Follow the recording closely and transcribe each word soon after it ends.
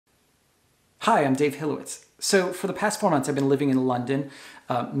Hi, I'm Dave Hilowitz. So for the past 4 months, I've been living in London,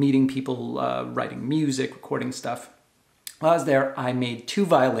 meeting people, writing music, recording stuff. While I was there, I made 2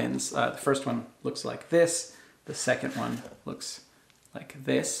 violins. The first one looks like this. The second one looks like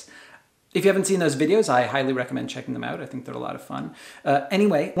this. If you haven't seen those videos, I highly recommend checking them out. I think they're a lot of fun.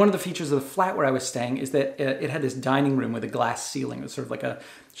 Anyway, one of the features of the flat where I was staying is that it had this dining room with a glass ceiling. It was sort of like a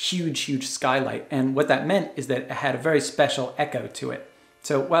huge skylight. And what that meant is that it had a very special echo to it.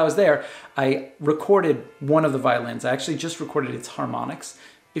 So while I was there, I recorded one of the violins. I actually just recorded its harmonics.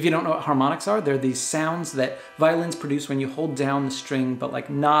 If you don't know what harmonics are, they're these sounds that violins produce when you hold down the string, but like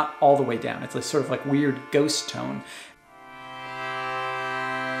not all the way down. It's a sort of like weird ghost tone.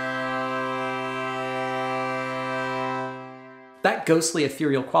 That ghostly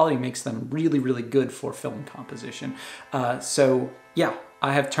ethereal quality makes them really good for film composition. So yeah,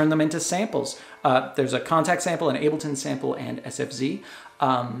 I have turned them into samples. There's a Kontakt sample, an Ableton sample, and SFZ.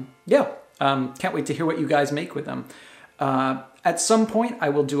 Can't wait to hear what you guys make with them. At some point, I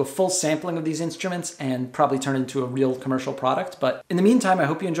will do a full sampling of these instruments and probably turn it into a real commercial product. But in the meantime, I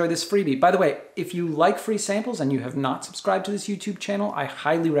hope you enjoy this freebie. By the way, if you like free samples and you have not subscribed to this YouTube channel, I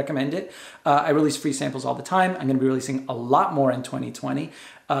highly recommend it. I release free samples all the time. I'm going to be releasing a lot more in 2020.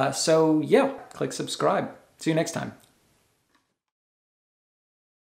 So yeah, click subscribe. See you next time.